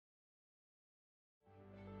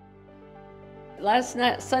Last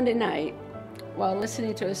night, Sunday night, while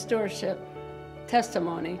listening to a stewardship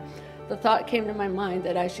testimony, the thought came to my mind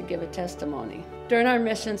that I should give a testimony. During our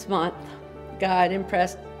missions month, God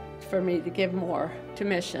impressed for me to give more to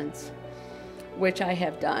missions, which I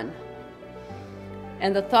have done.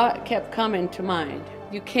 And the thought kept coming to mind,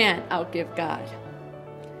 you can't outgive God.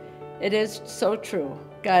 It is so true.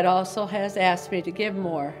 God also has asked me to give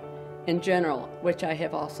more in general, which I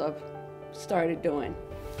have also started doing.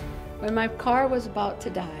 When my car was about to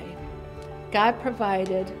die, God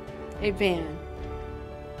provided a van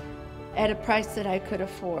at a price that I could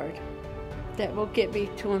afford that will get me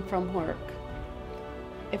to and from work.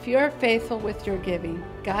 If you are faithful with your giving,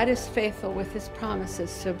 God is faithful with His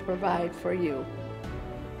promises to provide for you.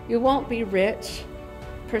 You won't be rich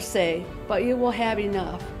per se, but you will have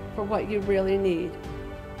enough for what you really need.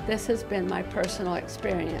 This has been my personal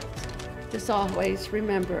experience. Just always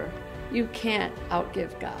remember, you can't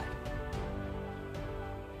outgive God.